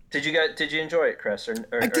 Did you enjoy it, Chris? Or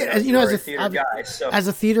I did. As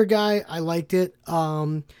a theater guy, I liked it.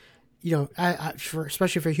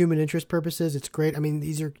 Especially for human interest purposes, it's great. I mean,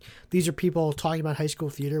 these are people talking about high school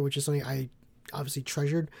theater, which is something I obviously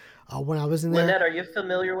treasured when I was in there. Lynette, are you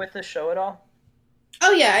familiar with the show at all?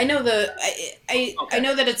 Oh yeah, I know I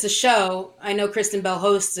know that it's a show. I know Kristen Bell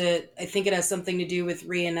hosts it. I think it has something to do with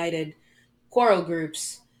reunited choral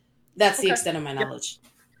groups. That's the extent of my knowledge.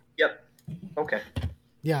 Yep. Okay.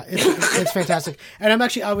 Yeah, it's fantastic. And I'm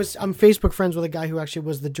Facebook friends with a guy who actually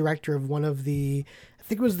was the director of one of the, I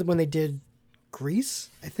think it was when they did Grease,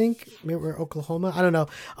 I think, maybe or Oklahoma. I don't know.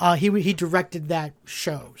 He directed that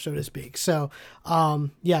show, so to speak. So, I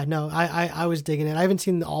was digging it. I haven't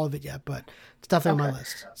seen all of it yet, but it's definitely on my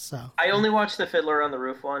list. So I only watched the Fiddler on the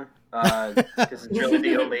Roof one because it's really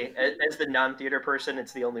the only, as the non-theater person,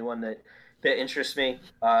 it's the only one that interests me,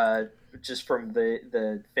 just from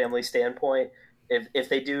the family standpoint. If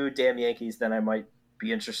they do Damn Yankees, then I might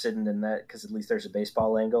be interested in that, because at least there's a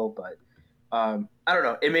baseball angle. But I don't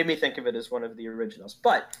know. It made me think of it as one of the originals.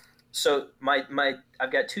 But so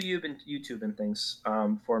I've got two YouTube and things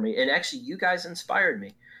for me, and actually you guys inspired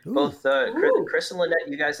me. Ooh. Both Chris and Lynette,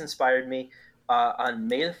 you guys inspired me on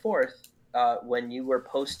May the 4th when you were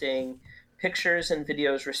posting pictures and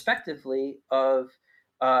videos respectively of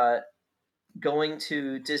going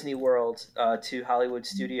to Disney World, to Hollywood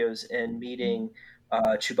Studios, and meeting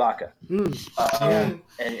Chewbacca.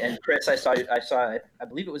 And Chris, I saw. I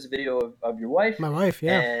believe it was a video of your wife. My wife,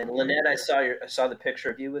 yeah. And Lynette, I saw the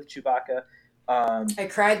picture of you with Chewbacca. I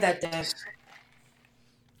cried that day.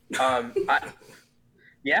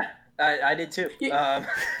 I did too. I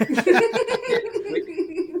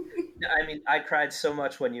mean, I cried so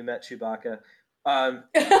much when you met Chewbacca.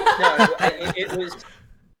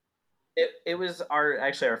 It was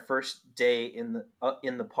our first day in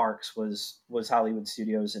the parks was Hollywood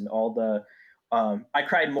Studios, and all I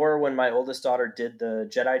cried more when my oldest daughter did the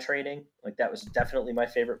Jedi training. Like that was definitely my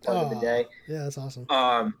favorite part of the day. Yeah, that's awesome.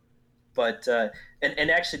 But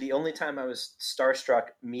actually, the only time I was starstruck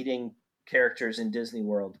meeting characters in Disney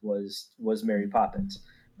World was Mary Poppins.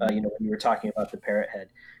 When you were talking about the parrot head,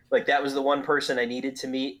 like that was the one person I needed to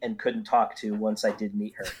meet and couldn't talk to once I did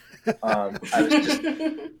meet her. I was just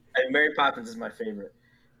Mary Poppins is my favorite.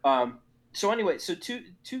 So anyway, so two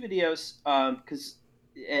videos, because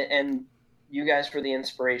and you guys for the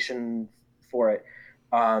inspiration for it.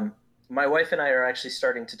 My wife and I are actually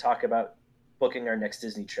starting to talk about booking our next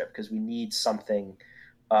Disney trip because we need something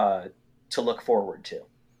to look forward to,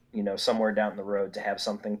 somewhere down the road to have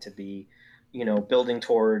something to be, building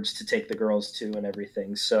towards, to take the girls to and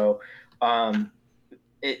everything. So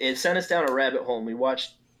it sent us down a rabbit hole, and we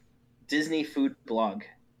watched Disney Food Blog,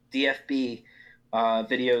 DFB,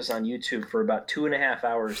 videos on YouTube for about 2.5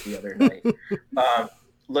 hours the other night,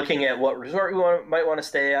 looking at what resort we might want to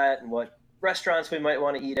stay at and what restaurants we might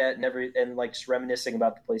want to eat at and like just reminiscing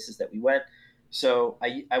about the places that we went. So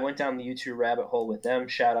I went down the YouTube rabbit hole with them.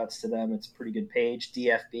 Shout outs to them. It's a pretty good page,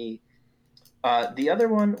 DFB. The other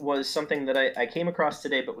one was something that I came across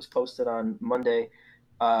today but was posted on Monday,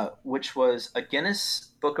 which was a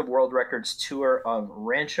Guinness Book of World Records tour of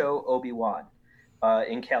Rancho Obi-Wan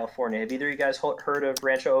in California. Have either of you guys heard of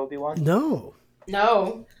Rancho Obi-Wan? No.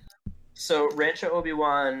 So Rancho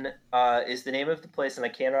Obi-Wan is the name of the place, and I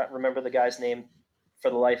cannot remember the guy's name for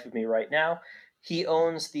the life of me right now. He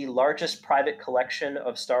owns the largest private collection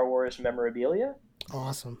of Star Wars memorabilia.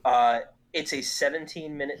 Awesome. It's a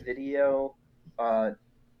 17-minute video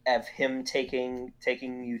of him taking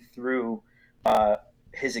you through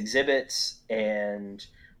his exhibits, and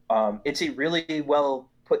it's a really well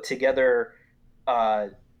put together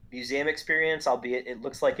museum experience, albeit it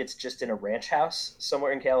looks like it's just in a ranch house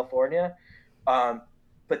somewhere in California.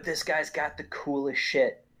 But this guy's got the coolest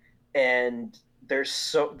shit, and there's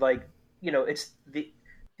so it's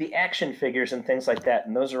the action figures and things like that,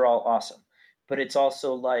 and those are all awesome. But it's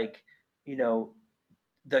also like,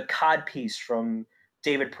 the cod piece from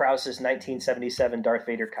David Prowse's 1977 Darth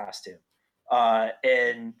Vader costume,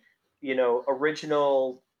 and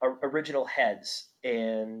original heads,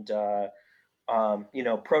 and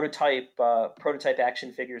prototype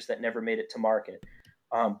action figures that never made it to market.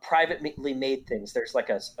 Privately made things. There's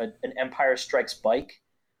like an Empire Strikes bike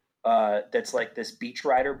that's like this beach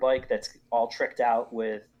rider bike that's all tricked out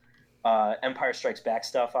with Empire Strikes Back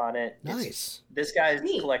stuff on it. Nice. This guy's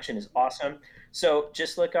collection is awesome. So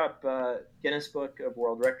just look up Guinness Book of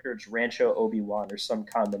World Records Rancho Obi-Wan or some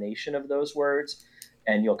combination of those words,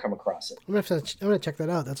 and you'll come across it. I'm gonna check that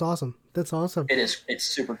out. That's awesome. It is. It's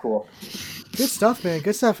super cool. Good stuff, man.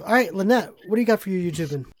 Good stuff. All right, Lynette, what do you got for your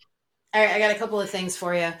YouTubing? All right, I got a couple of things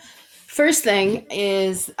for you. First thing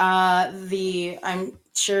is I'm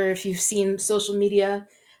sure if you've seen social media,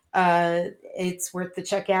 it's worth the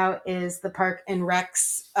check out, is the Park and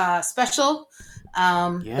Recs special.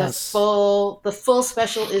 Yes. The full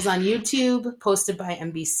special is on YouTube, posted by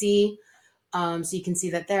NBC. So you can see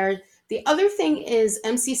that there. The other thing is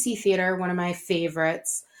MCC Theater, one of my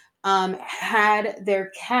favorites, had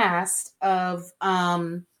their cast of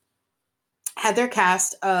Alice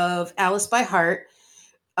by Heart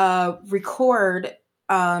record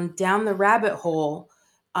down the rabbit hole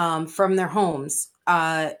from their homes.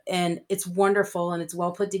 And it's wonderful and it's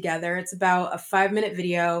well put together. It's about a 5-minute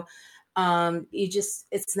video.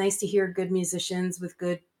 It's nice to hear good musicians with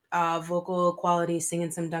good vocal quality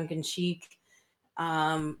singing some Duncan Sheik.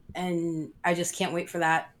 And I just can't wait for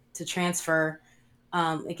that to transfer.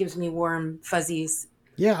 It gives me warm fuzzies.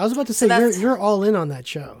 Yeah, I was about to say, you're all in on that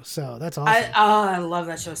show, so that's awesome. I love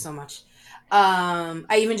that show so much.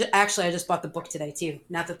 I just bought the book today too.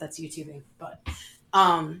 Not that that's YouTubing, but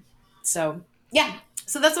so yeah.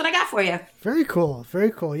 So that's what I got for you. Very cool.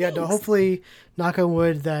 Very cool. Yeah, no, hopefully, knock on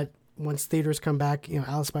wood, that once theaters come back,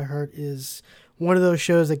 Alice by Heart is one of those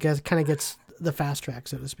shows that kind of gets the fast track,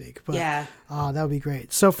 so to speak. But yeah, that would be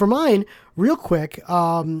great. So for mine, real quick,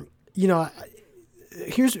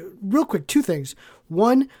 here's real quick 2 things.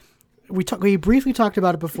 One, we briefly talked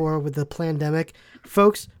about it before with the pandemic,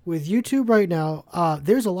 folks. With YouTube right now,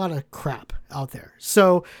 there's a lot of crap out there.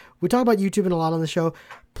 So we talk about YouTube and a lot on the show.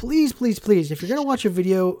 Please, please, please, if you're gonna watch a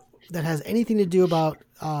video that has anything to do about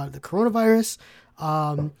the coronavirus,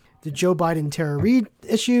 the Joe Biden Tara Reade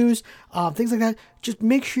issues, things like that, just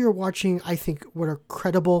make sure you're watching, I think, what are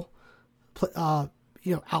credible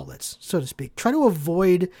outlets, so to speak. Try to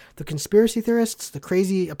avoid the conspiracy theorists, the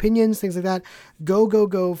crazy opinions, things like that.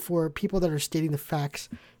 Go for people that are stating the facts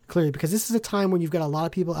clearly, because this is a time when you've got a lot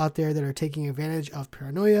of people out there that are taking advantage of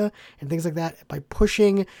paranoia and things like that by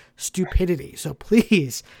pushing stupidity. So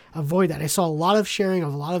please avoid that. I saw a lot of sharing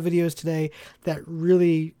of a lot of videos today that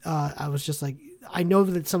really, I was just like, I know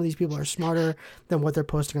that some of these people are smarter than what they're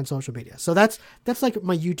posting on social media. So that's like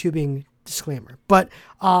my YouTubing disclaimer. But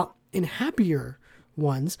in happier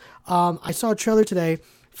ones, I saw a trailer today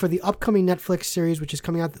for the upcoming Netflix series, which is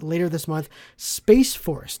coming out later this month, Space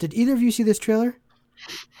Force. Did either of you see this trailer?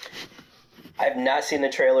 I've not seen the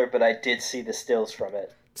trailer, but I did see the stills from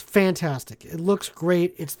it. It's fantastic. It looks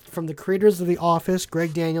great. It's from the creators of The Office,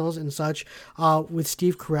 Greg Daniels and such, with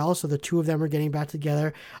Steve Carell. So the two of them are getting back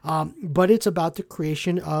together. But it's about the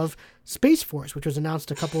creation of Space Force, which was announced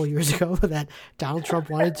a couple of years ago that Donald Trump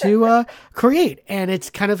wanted to create. And it's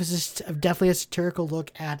kind of definitely a satirical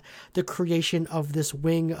look at the creation of this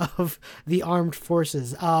wing of the armed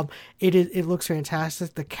forces. It looks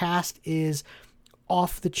fantastic. The cast is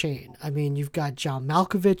off the chain. I mean, you've got John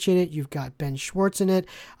Malkovich in it. You've got Ben Schwartz in it.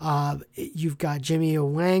 You've got Jimmy O.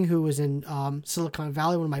 Wang, who was in Silicon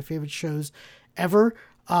Valley, one of my favorite shows ever.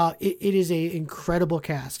 It is a incredible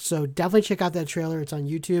cast. So definitely check out that trailer. It's on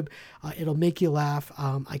YouTube. It'll make you laugh.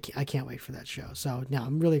 I can't wait for that show. So no,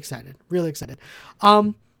 I'm really excited. Really excited.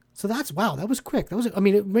 So that was quick.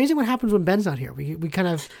 Amazing what happens when Ben's not here. We kind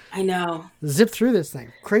of, I know, zip through this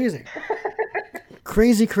thing. Crazy.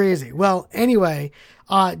 Crazy. Well, anyway,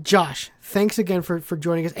 Josh, thanks again for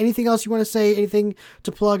joining us. Anything else you want to say? Anything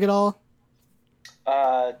to plug at all?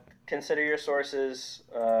 Consider your sources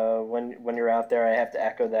when you're out there. I have to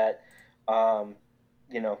echo that.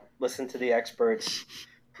 Listen to the experts.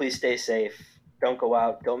 Please stay safe. Don't go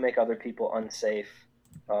out. Don't make other people unsafe.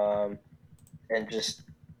 And just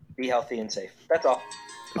be healthy and safe. That's all.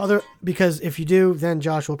 Because if you do, then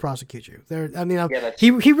Josh will prosecute you.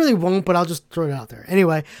 He really won't, but I'll just throw it out there.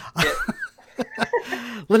 Anyway, yeah.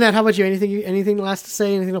 Lynette, how about you? Anything last to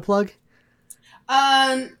say? Anything to plug?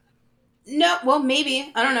 No. Well, maybe,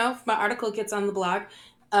 I don't know if my article gets on the blog.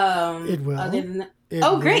 It will. Other than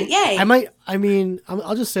that, great! Yay!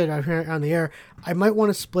 I'll just say it right here on the air. I might want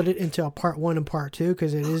to split it into a part 1 and part 2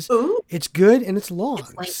 because it's good and it's long.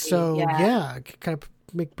 It's lengthy, so yeah, kind of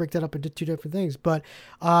break that up into 2 different things. But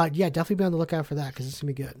definitely be on the lookout for that because it's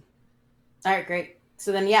gonna be good. All right, great.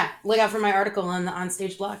 So then, look out for my article on the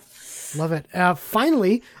Onstage blog. Love it.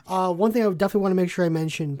 Finally, one thing I definitely want to make sure I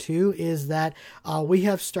mention too is that we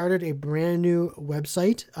have started a brand new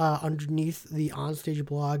website underneath the Onstage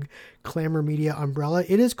blog Clamor Media umbrella.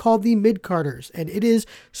 It is called the Mid-Carders, and it is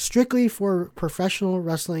strictly for professional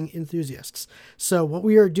wrestling enthusiasts. So what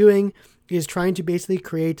we are doing is trying to basically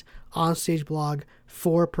create Onstage blog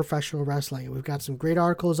for professional wrestling. We've got some great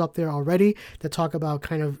articles up there already that talk about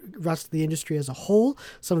kind of the industry as a whole.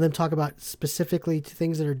 Some of them talk about specifically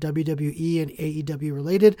things that are WWE and AEW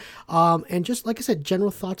related, and just like I said, general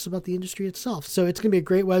thoughts about the industry itself. So it's going to be a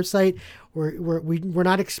great website. We're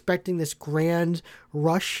not expecting this grand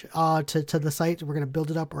rush to the site. We're going to build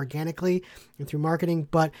it up organically and through marketing,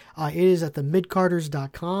 but it is at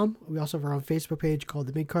themidcarters.com. We also have our own Facebook page called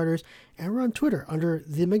The Midcarters, and we're on Twitter under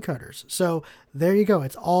The Midcarters. So there you go.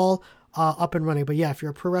 It's all up and running. But yeah, if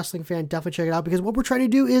you're a pro wrestling fan, definitely check it out, because what we're trying to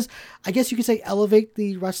do is, I guess you could say, elevate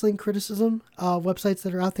the wrestling criticism websites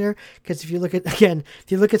that are out there. Because if you look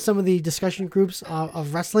at some of the discussion groups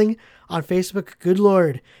of wrestling on Facebook, good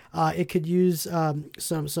Lord, it could use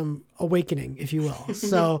some awakening, if you will.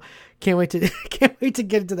 So can't wait to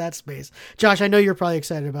get into that space. Josh, I know you're probably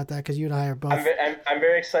excited about that because you and I are both. I'm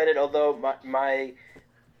very excited. Although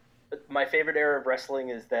my favorite era of wrestling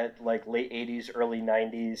is that like late 80s, early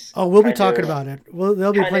 90s. Oh, we'll be talking about it.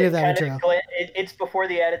 There'll be plenty of that material. It's before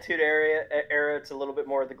the Attitude Era. It's a little bit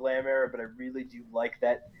more of the glam era, but I really do like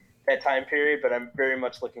that time period. But I'm very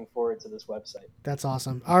much looking forward to this website. That's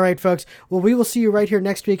awesome. All right, folks. Well, we will see you right here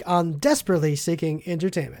next week on Desperately Seeking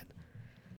Entertainment.